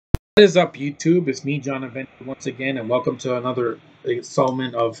What is up, YouTube? It's me, John Event, once again, and welcome to another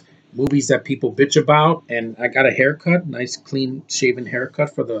installment of movies that people bitch about. And I got a haircut, nice, clean shaven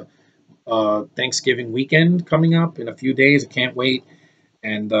haircut for the Thanksgiving weekend coming up in a few days. I can't wait.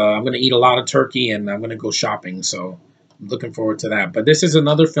 And I'm going to eat a lot of turkey and I'm going to go shopping. So I'm looking forward to that. But this is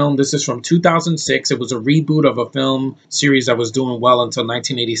another film. This is from 2006. It was a reboot of a film series that was doing well until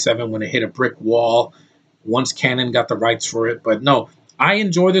 1987 when it hit a brick wall. Once Canon got the rights for it. But no, I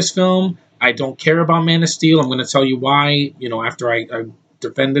enjoy this film. I don't care about Man of Steel. I'm going to tell you why, after I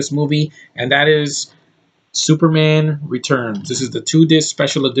defend this movie. And that is Superman Returns. This is the 2-disc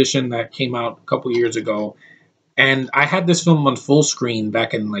special edition that came out a couple years ago. And I had this film on full screen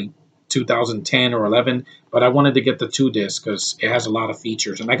back in like 2010 or 11. But I wanted to get the 2-disc because it has a lot of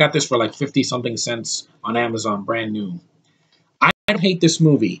features. And I got this for like 50-something cents on Amazon, brand new. I don't hate this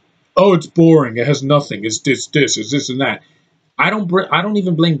movie. Oh, it's boring. It has nothing. It's this, it's this and that. I don't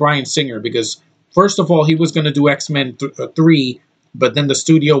even blame Bryan Singer because, first of all, he was going to do X-Men 3, but then the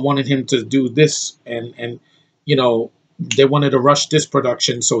studio wanted him to do this, and they wanted to rush this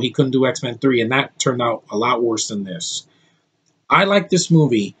production, so he couldn't do X-Men 3, and that turned out a lot worse than this. I like this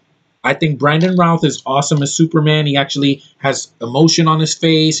movie. I think Brandon Routh is awesome as Superman. He actually has emotion on his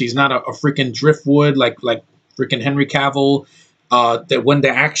face. He's not a freaking driftwood like freaking Henry Cavill. That when the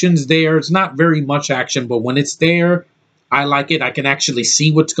action's there, it's not very much action, but when it's there, I like it. I can actually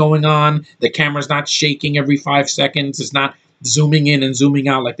see what's going on. The camera's not shaking every 5 seconds. It's not zooming in and zooming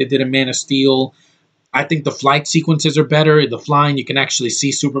out like they did in Man of Steel. I think the flight sequences are better. The flying, you can actually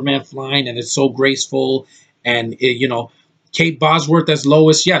see Superman flying, and it's so graceful. And, Kate Bosworth as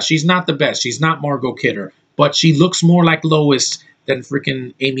Lois, yeah, she's not the best. She's not Margot Kidder, but she looks more like Lois than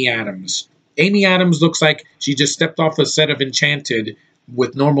freaking Amy Adams. Amy Adams looks like she just stepped off a set of Enchanted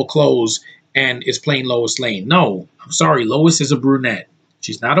with normal clothes and is playing Lois Lane. No, I'm sorry. Lois is a brunette.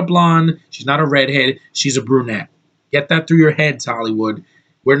 She's not a blonde. She's not a redhead. She's a brunette. Get that through your heads, Hollywood.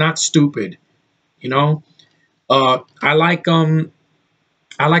 We're not stupid. I like the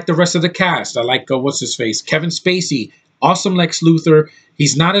rest of the cast. I like what's his face, Kevin Spacey. Awesome Lex Luthor.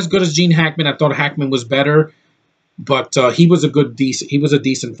 He's not as good as Gene Hackman. I thought Hackman was better, but he was a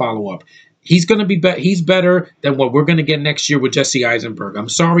decent follow-up. He's going to be he's better than what we're going to get next year with Jesse Eisenberg. I'm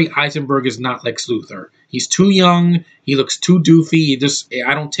sorry, Eisenberg is not Lex Luthor. He's too young. He looks too doofy.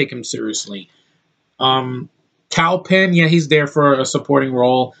 I don't take him seriously. Cal Penn, yeah, he's there for a supporting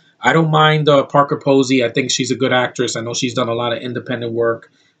role. I don't mind Parker Posey. I think she's a good actress. I know she's done a lot of independent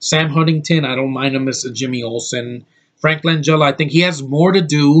work. Sam Huntington, I don't mind him as Jimmy Olsen. Frank Langella, I think he has more to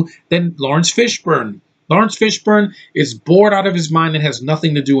do than Lawrence Fishburne. Lawrence Fishburne is bored out of his mind and has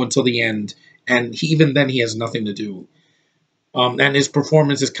nothing to do until the end. And even then, he has nothing to do. And his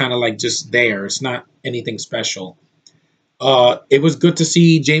performance is kind of like just there. It's not anything special. It was good to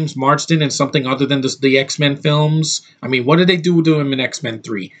see James Marsden in something other than the X-Men films. I mean, what did they do to him in X-Men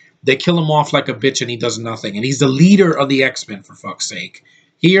 3? They kill him off like a bitch and he does nothing. And he's the leader of the X-Men, for fuck's sake.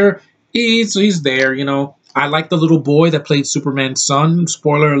 Here, he's there, I like the little boy that played Superman's son.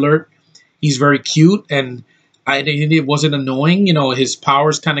 Spoiler alert. He's very cute, and it wasn't annoying. His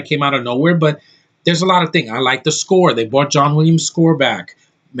powers kind of came out of nowhere, but there's a lot of things. I like the score. They brought John Williams' score back.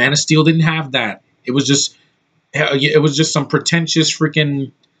 Man of Steel didn't have that. It was just some pretentious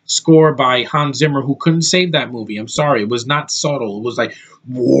freaking score by Hans Zimmer who couldn't save that movie. I'm sorry. It was not subtle. It was like,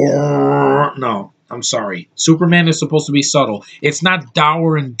 no, I'm sorry. Superman is supposed to be subtle. It's not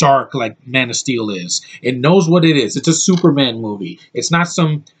dour and dark like Man of Steel is. It knows what it is. It's a Superman movie. It's not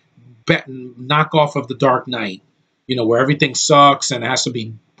some knockoff of The Dark Knight, where everything sucks and it has to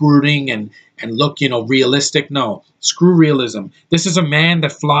be brooding and look, realistic. No, screw realism. This is a man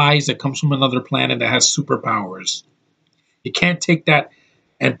that flies, that comes from another planet, that has superpowers. You can't take that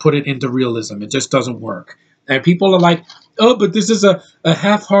and put it into realism. It just doesn't work. And people are like, oh, but this is a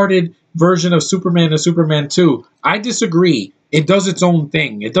half-hearted version of Superman and Superman 2. I disagree. It does its own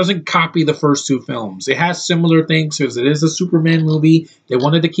thing. It doesn't copy the first two films. It has similar things because it is a Superman movie. They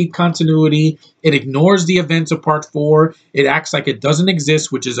wanted to keep continuity. It ignores the events of Part 4. It acts like it doesn't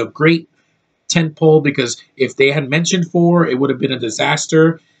exist, which is a great tentpole because if they had mentioned 4, it would have been a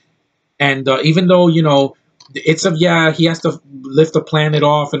disaster. And even though, he has to lift the planet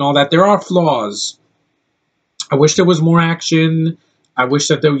off and all that, there are flaws. I wish there was more action. I wish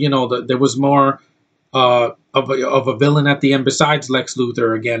that there was more of a villain at the end besides Lex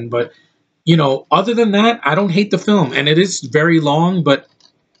Luthor again. But, other than that, I don't hate the film. And it is very long, but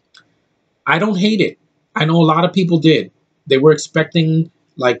I don't hate it. I know a lot of people did. They were expecting,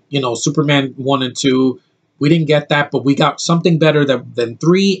 Superman 1 and 2. We didn't get that, but we got something better than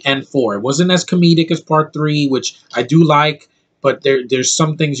 3 and 4. It wasn't as comedic as Part 3, which I do like. but there's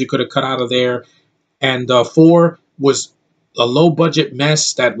some things you could have cut out of there. And 4 was a low budget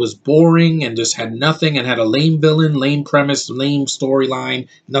mess that was boring and just had nothing and had a lame villain, lame premise, lame storyline,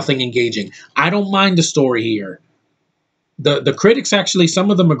 nothing engaging. I don't mind the story here. The critics actually,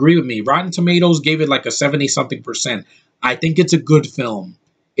 some of them agree with me. Rotten Tomatoes gave it like a 70 something percent. I think it's a good film.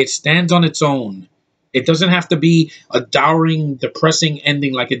 It stands on its own. It doesn't have to be a dowering, depressing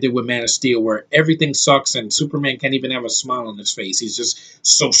ending like it did with Man of Steel, where everything sucks and Superman can't even have a smile on his face. He's just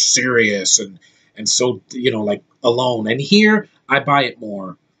so serious and so, like alone. And here, I buy it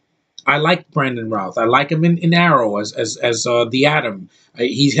more. I like Brandon Routh. I like him in Arrow as the Atom.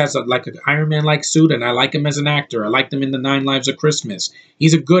 He has like an Iron Man like suit, and I like him as an actor. I liked him in the 9 Lives of Christmas.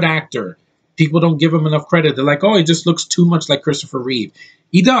 He's a good actor. People don't give him enough credit. They're like, oh, he just looks too much like Christopher Reeve.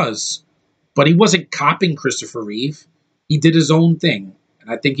 He does, but he wasn't copying Christopher Reeve. He did his own thing, and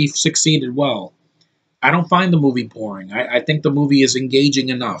I think he succeeded well. I don't find the movie boring. I think the movie is engaging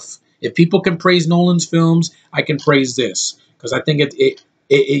enough. If people can praise Nolan's films, I can praise this, because I think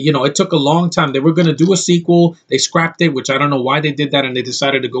it took a long time. They were going to do a sequel. They scrapped it, which I don't know why they did that, and they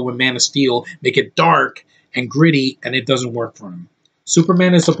decided to go with Man of Steel, make it dark and gritty, and it doesn't work for him.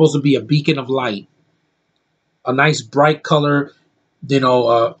 Superman is supposed to be a beacon of light, a nice bright color,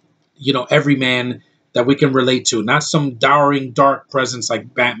 everyman that we can relate to, not some dowering dark presence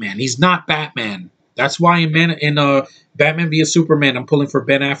like Batman. He's not Batman. That's why in Batman v Superman, I'm pulling for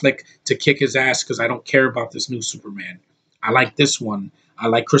Ben Affleck to kick his ass, because I don't care about this new Superman. I like this one. I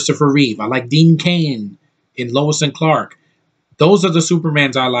like Christopher Reeve. I like Dean Cain in Lois and Clark. Those are the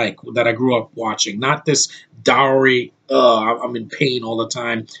Supermans I like, that I grew up watching. Not this dowery, I'm in pain all the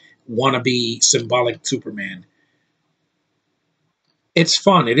time, wannabe symbolic Superman. It's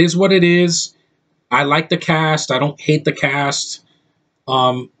fun. It is what it is. I like the cast. I don't hate the cast.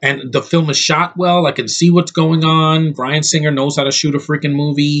 And the film is shot well. I can see what's going on. Bryan Singer knows how to shoot a freaking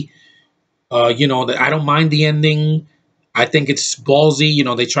movie. I don't mind the ending. I think it's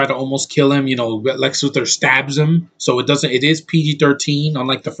ballsy. They try to almost kill him. Lex Luthor stabs him. So it is PG-13,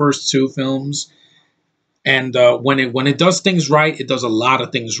 unlike the first 2 films. And when it does things right, it does a lot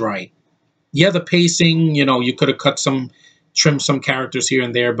of things right. Yeah, the pacing, you could have trimmed some characters here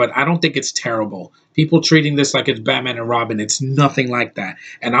and there, but I don't think it's terrible. People treating this like it's Batman and Robin, it's nothing like that.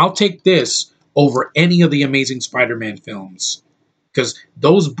 And I'll take this over any of the Amazing Spider-Man films, because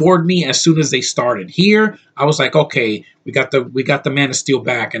those bored me as soon as they started. Here, I was like, okay, we got the Man of Steel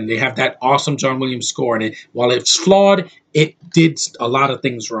back, and they have that awesome John Williams score, and while it's flawed, it did a lot of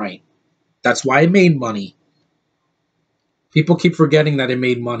things right. That's why it made money. People keep forgetting that it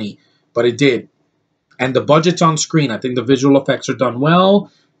made money, but it did. And the budget's on screen. I think the visual effects are done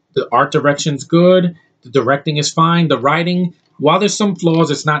well. The art direction's good. The directing is fine. The writing, while there's some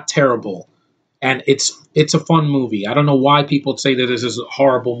flaws, it's not terrible. And it's a fun movie. I don't know why people say that this is a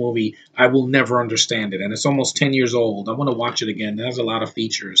horrible movie. I will never understand it. And it's almost 10 years old. I want to watch it again. It has a lot of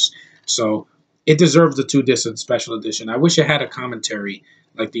features. So it deserves the 2-disc special edition. I wish it had a commentary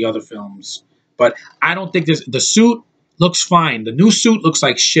like the other films. But I don't think the suit looks fine. The new suit looks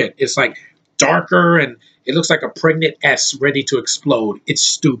like shit. It's like darker, and it looks like a pregnant S ready to explode. It's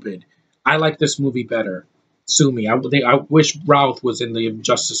stupid. I like this movie better. Sue me. I wish Routh was in the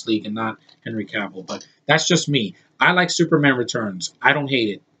Justice League and not Henry Cavill, but that's just me. I like Superman Returns. I don't hate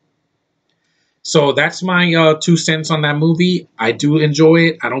it. So that's my 2 cents on that movie. I do enjoy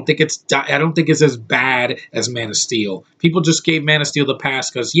it. I don't think it's as bad as Man of Steel. People just gave Man of Steel the pass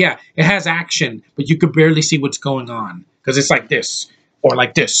because, yeah, it has action, but you could barely see what's going on because it's like this, or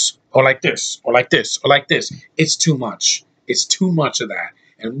like this, or like this, or like this, or like this. It's too much. It's too much of that,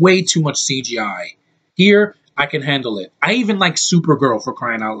 and way too much CGI. Here, I can handle it. I even like Supergirl, for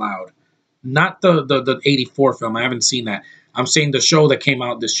crying out loud. Not the 84 film. I haven't seen that. I'm saying the show that came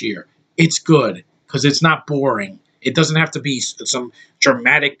out this year. It's good because it's not boring. It doesn't have to be some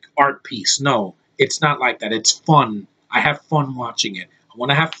dramatic art piece. No, it's not like that. It's fun. I have fun watching it. I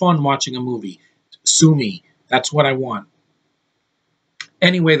want to have fun watching a movie. Sue me. That's what I want.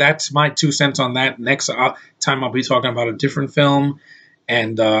 Anyway, that's my 2 cents on that. Next time I'll be talking about a different film.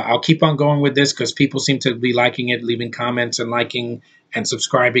 And I'll keep on going with this because people seem to be liking it, leaving comments and liking and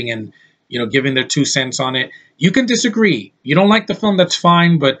subscribing and, giving their 2 cents on it. You can disagree. You don't like the film, that's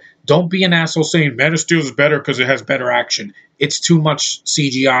fine, but don't be an asshole saying Man of Steel is better because it has better action. It's too much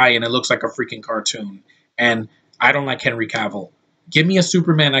CGI and it looks like a freaking cartoon. And I don't like Henry Cavill. Give me a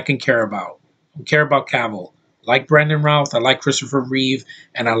Superman I can care about. I don't care about Cavill. I like Brandon Routh. I like Christopher Reeve.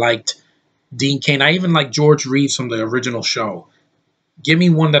 And I liked Dean Cain. I even like George Reeves from the original show. Give me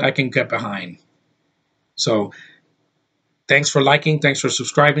one that I can get behind. So Thanks for liking. Thanks for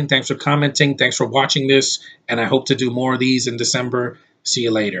subscribing. Thanks for commenting. Thanks for watching this. And I hope to do more of these in December. See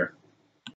you later.